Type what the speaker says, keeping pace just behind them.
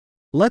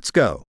Let's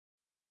go.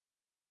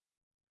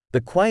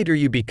 The quieter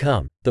you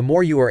become, the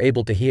more you are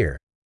able to hear.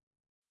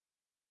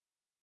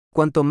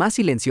 Cuanto más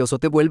silencioso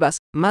te vuelvas,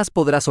 más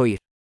podrás oír.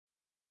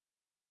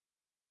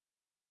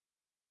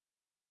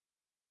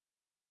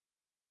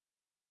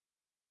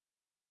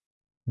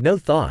 No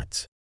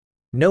thoughts.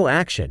 No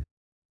action.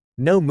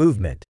 No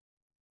movement.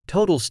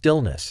 Total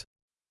stillness.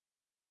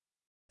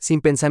 Sin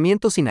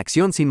pensamiento, sin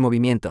acción, sin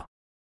movimiento.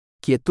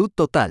 Quietud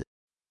total.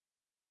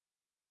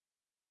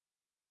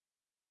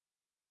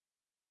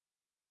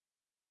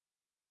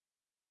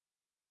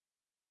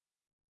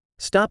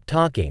 Stop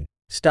talking,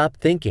 stop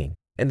thinking,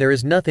 and there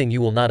is nothing you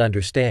will not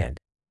understand.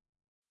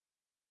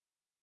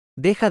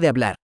 Deja de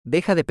hablar,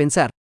 deja de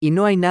pensar, y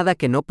no hay nada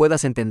que no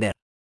puedas entender.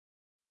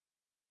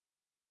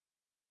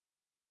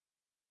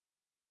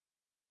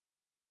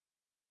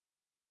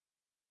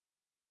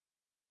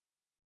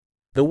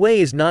 The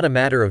way is not a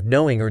matter of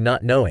knowing or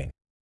not knowing.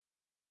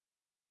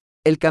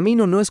 El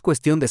camino no es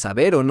cuestión de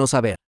saber o no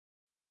saber.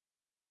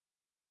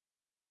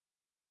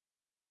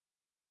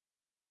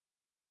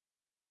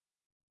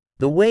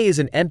 The way is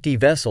an empty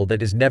vessel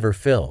that is never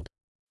filled.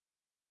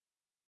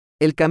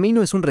 El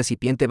camino es un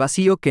recipiente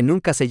vacío que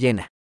nunca se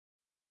llena.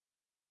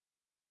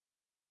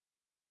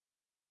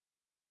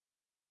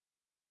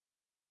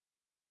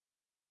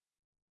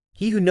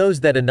 He who knows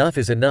that enough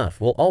is enough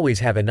will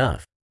always have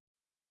enough.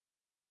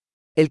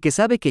 El que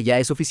sabe que ya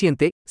es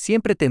suficiente,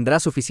 siempre tendrá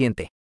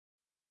suficiente.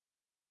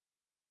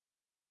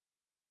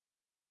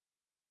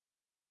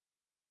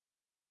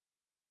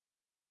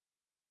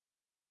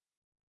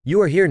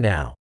 You are here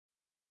now.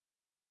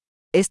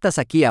 Estás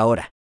aquí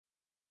ahora.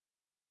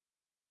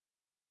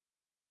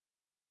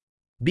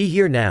 Be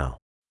here now.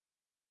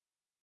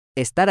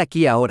 Estar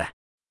aquí ahora.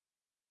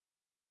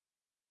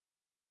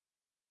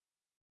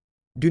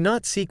 Do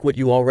not seek what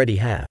you already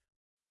have.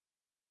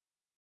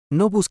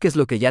 No busques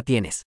lo que ya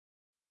tienes.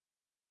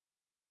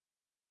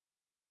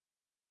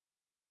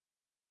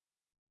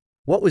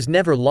 What was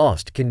never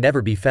lost can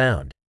never be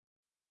found.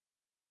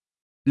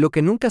 Lo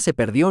que nunca se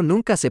perdió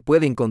nunca se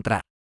puede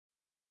encontrar.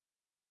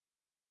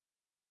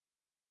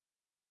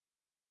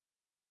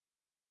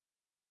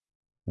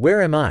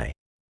 Where am I?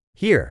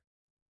 Here.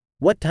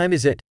 What time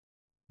is it?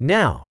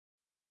 Now.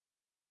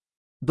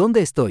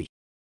 ¿Dónde estoy?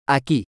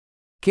 Aquí.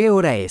 ¿Qué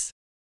hora es?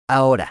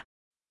 Ahora.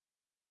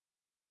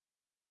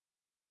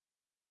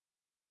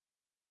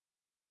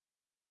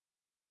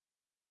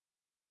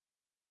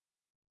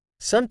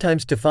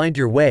 Sometimes to find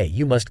your way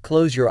you must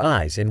close your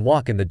eyes and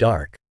walk in the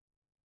dark.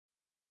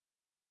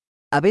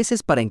 A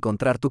veces para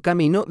encontrar tu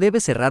camino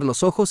debes cerrar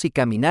los ojos y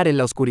caminar en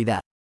la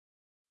oscuridad.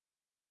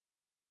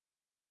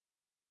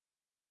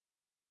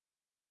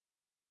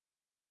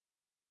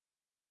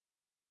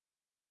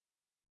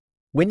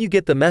 When you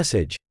get the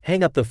message,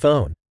 hang up the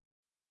phone.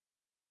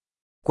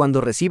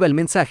 Cuando reciba el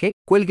mensaje,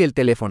 cuelgue el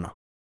teléfono.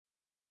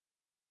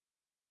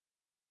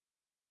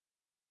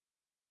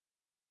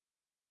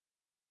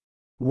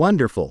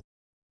 Wonderful.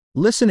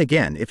 Listen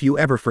again if you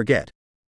ever forget.